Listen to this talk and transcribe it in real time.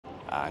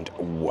and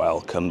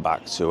welcome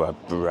back to a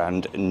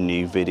brand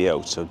new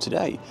video. So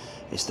today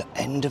is the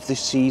end of the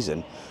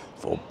season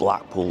for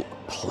Blackpool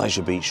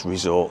Pleasure Beach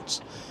Resorts,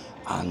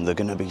 and they're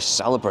going to be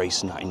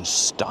celebrating that in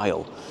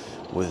style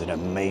with an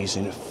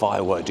amazing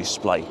firework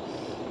display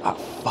at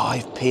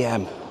 5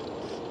 p.m.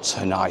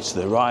 tonight.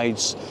 So the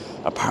rides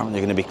apparently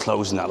going to be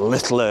closing a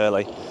little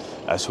early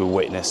as we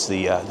witness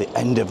the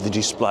end of the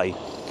display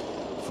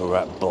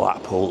for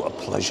Blackpool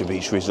Pleasure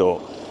Beach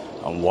Resort,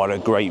 and what a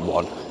great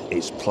one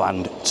it's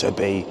planned to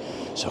be.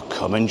 So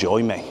come and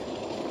join me.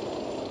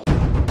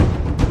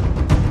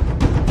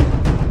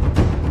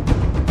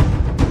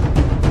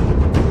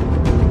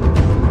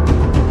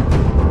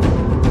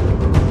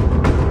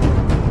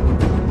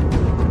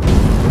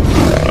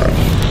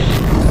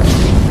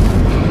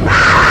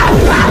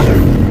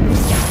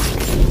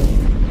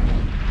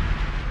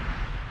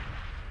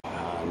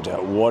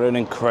 What an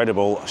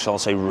incredible, shall I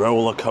say,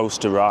 roller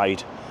coaster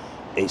ride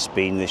it's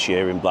been this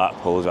year in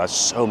Blackpool. We've had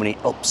so many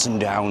ups and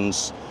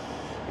downs,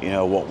 you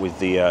know, what with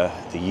the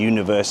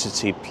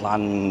university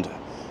planned,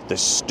 the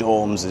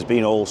storms, there's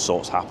been all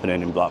sorts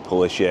happening in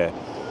Blackpool this year.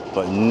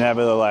 But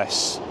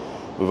nevertheless,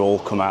 we've all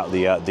come out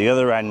the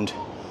other end,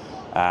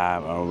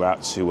 and we're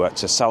about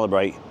to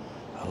celebrate,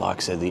 like I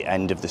said, the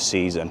end of the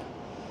season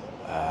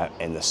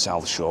in the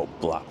South Shore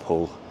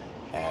Blackpool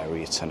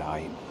area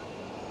tonight.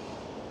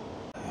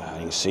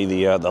 You can see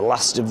the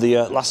last of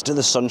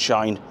the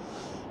sunshine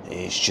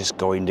is just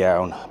going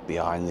down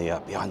behind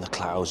the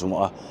clouds, and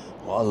what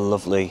a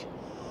lovely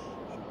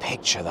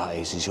picture that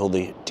is. It's all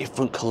the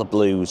different colour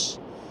blues.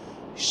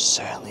 It's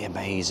certainly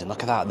amazing.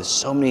 Look at that. There's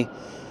so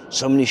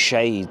many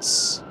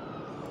shades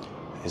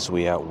as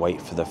we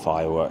wait for the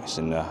fireworks,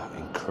 and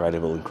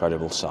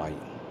incredible sight.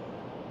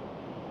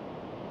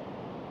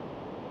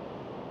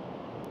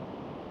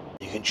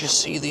 You can just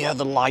see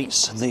the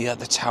lights and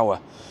the tower.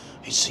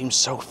 It seems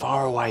so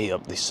far away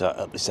up this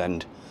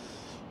end,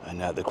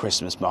 and the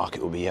Christmas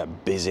market will be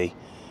busy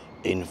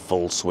in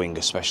full swing,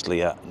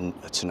 especially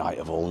tonight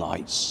of all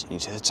nights. You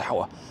see the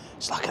tower;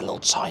 it's like a little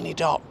tiny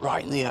dot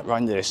right in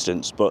the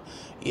distance. But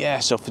yeah,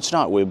 so for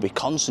tonight we'll be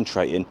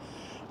concentrating,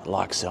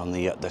 like I say, on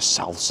the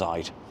south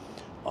side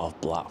of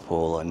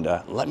Blackpool. And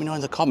let me know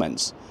in the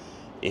comments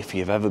if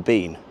you've ever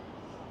been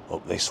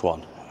up this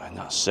one, and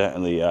that's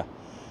certainly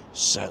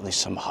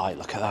some height.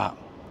 Look at that!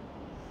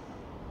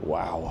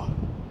 Wow.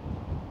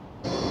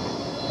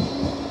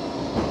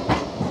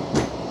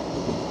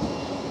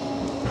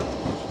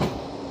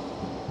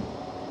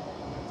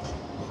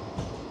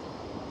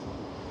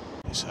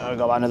 So I've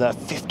got another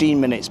 15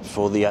 minutes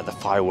before the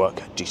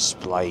firework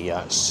display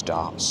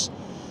starts,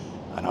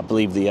 and I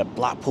believe the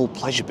Blackpool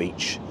Pleasure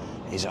Beach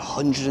is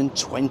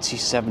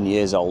 127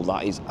 years old.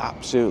 That is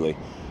absolutely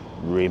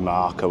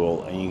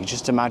remarkable, and you can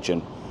just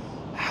imagine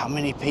how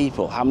many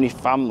people, how many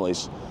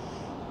families,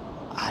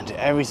 and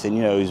everything,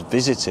 you know, who's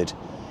visited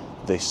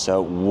this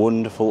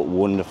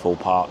wonderful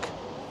park.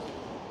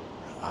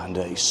 And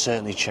it's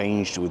certainly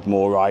changed with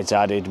more rides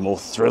added, more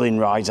thrilling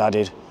rides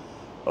added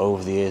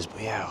over the years.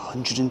 But yeah,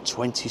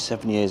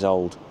 127 years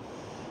old.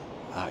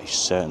 That is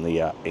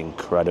certainly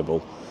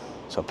incredible.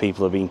 So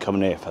people have been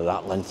coming here for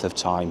that length of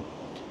time,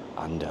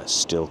 and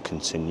still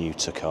continue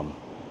to come.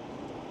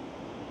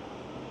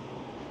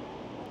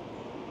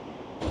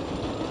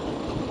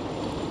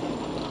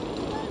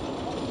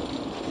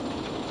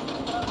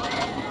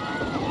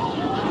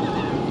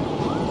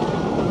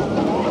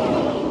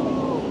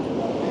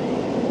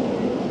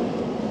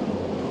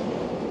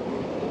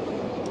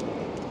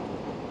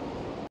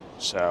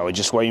 So we're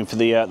just waiting for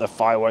the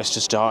fireworks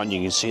to start, and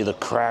you can see the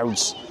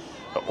crowds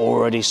are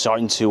already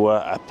starting to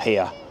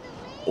appear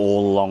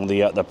all along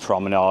the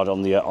promenade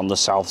on the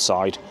south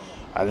side.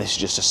 And this is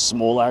just a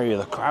small area.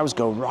 The crowds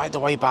go right the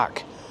way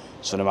back.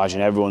 So I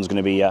imagine everyone's going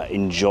to be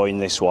enjoying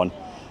this one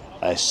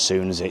as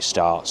soon as it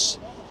starts,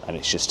 and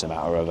it's just a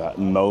matter of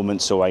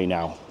moments away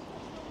now.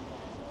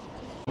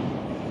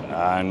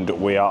 And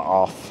we are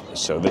off.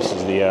 So this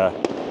is the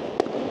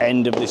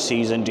end of the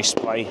season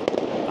display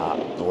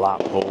at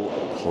Blackpool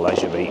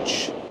Pleasure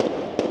Beach.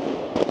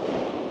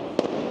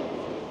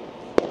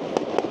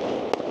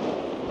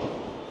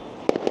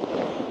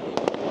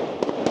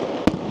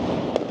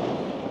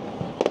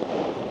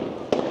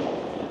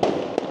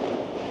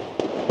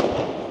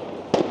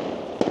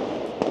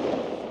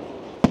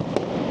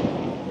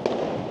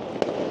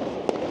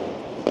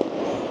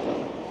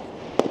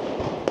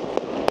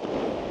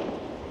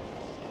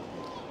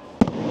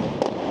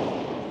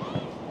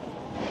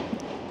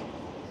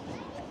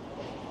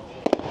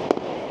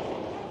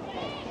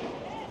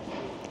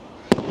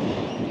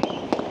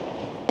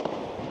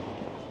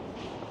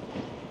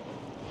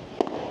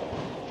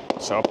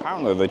 So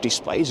apparently the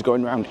displays are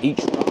going around each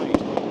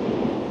ride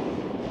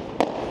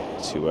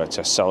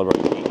to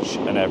celebrate each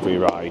and every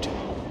ride.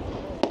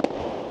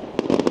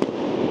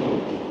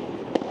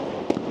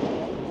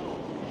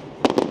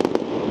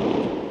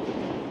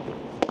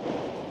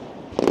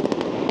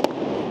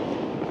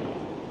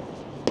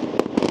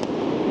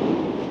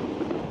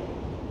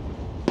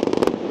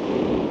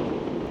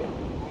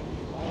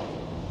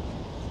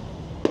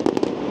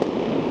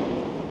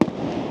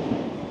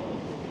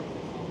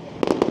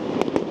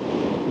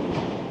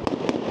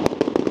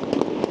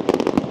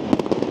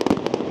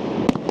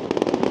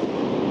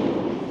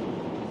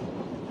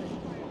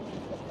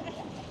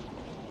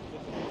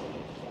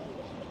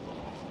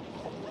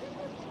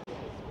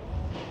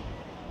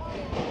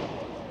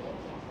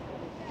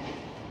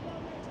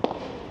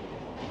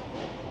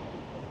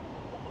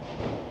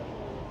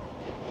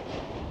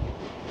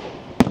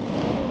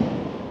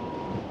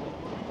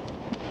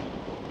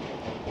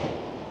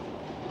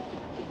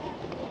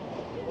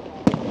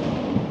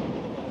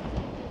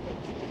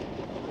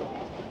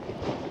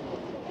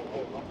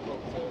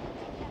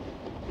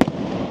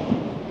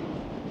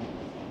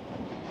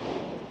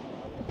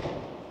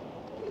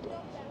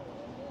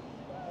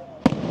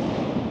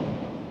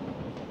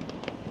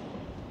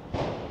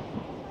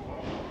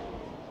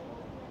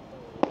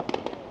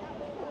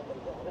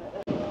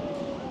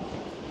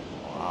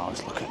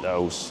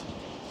 those.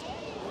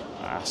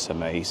 That's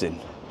amazing.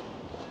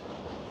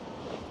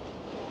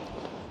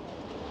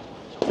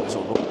 Those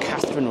are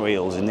Catherine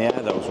wheels in the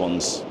air, those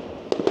ones.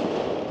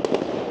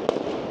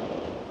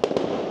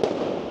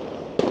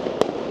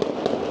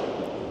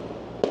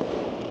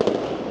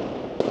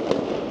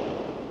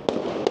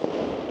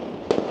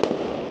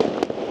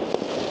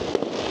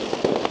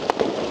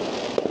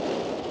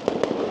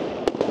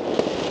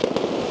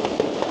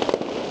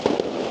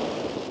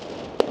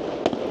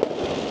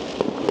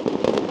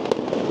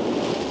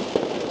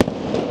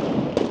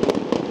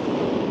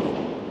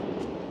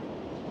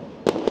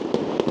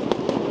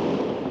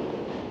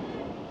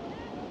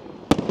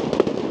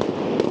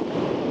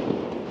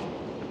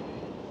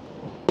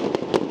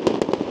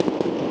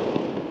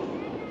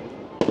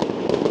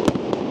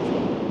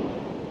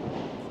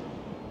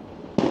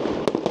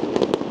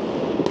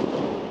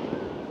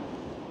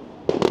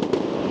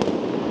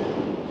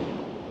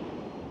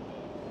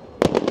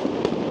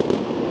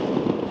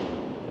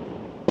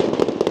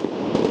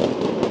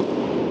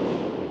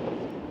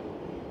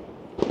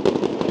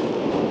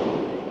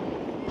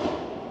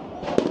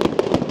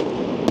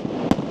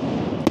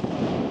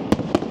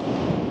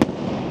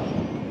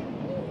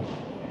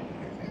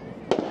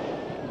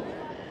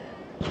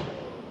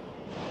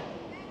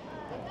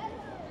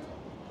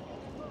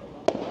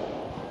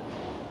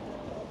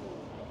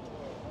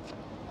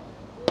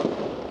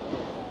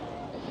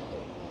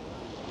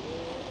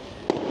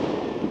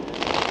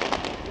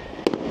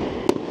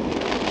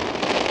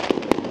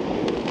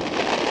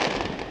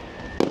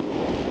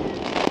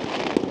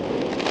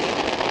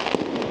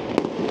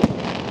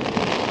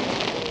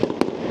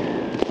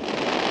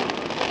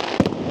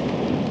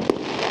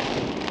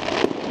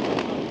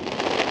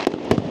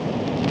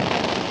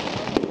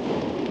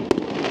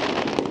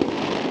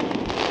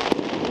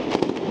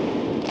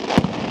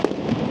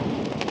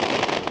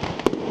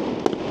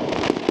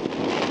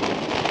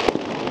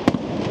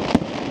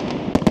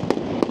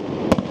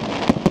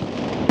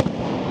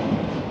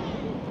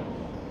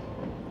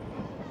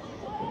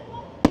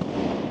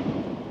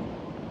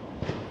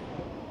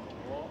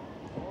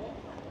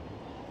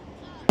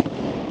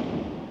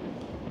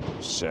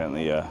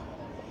 Certainly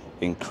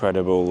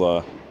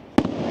incredible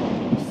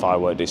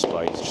firework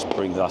displays. Just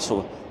bring that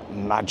sort of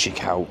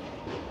magic out.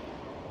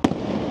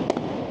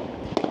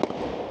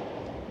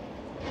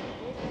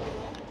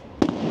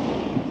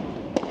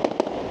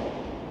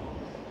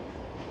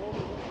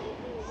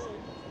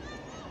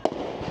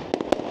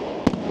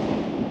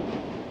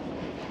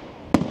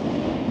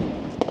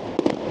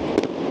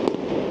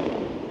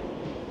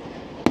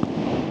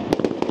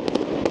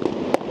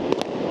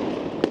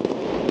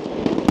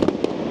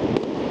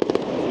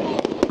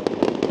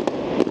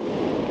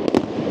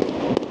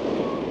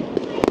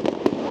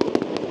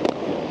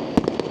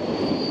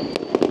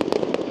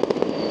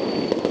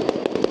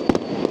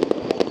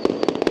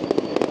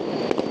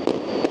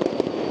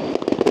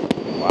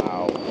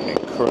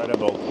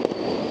 Incredible.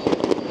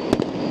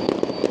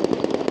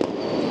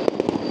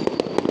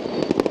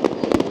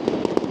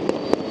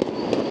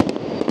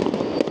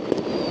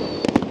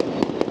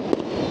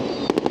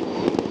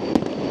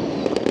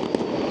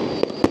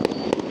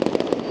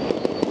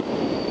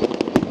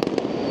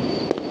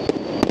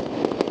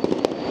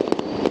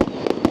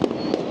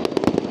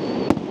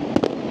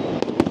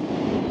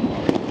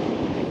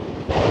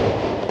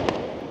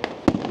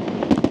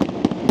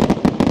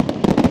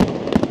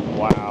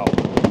 Wow.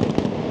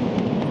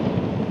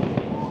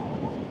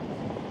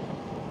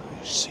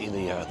 See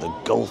the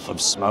gulf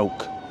of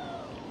smoke.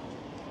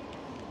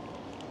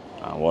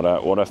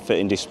 What a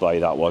fitting display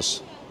that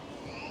was.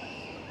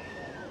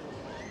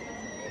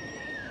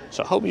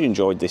 So I hope you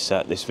enjoyed this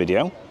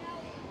video.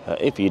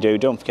 If you do,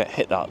 don't forget,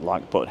 hit that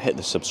like button, hit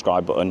the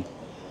subscribe button,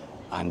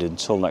 and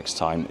until next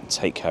time,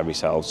 take care of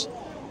yourselves.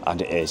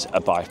 And it is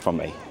a bye from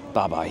me.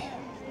 Bye bye.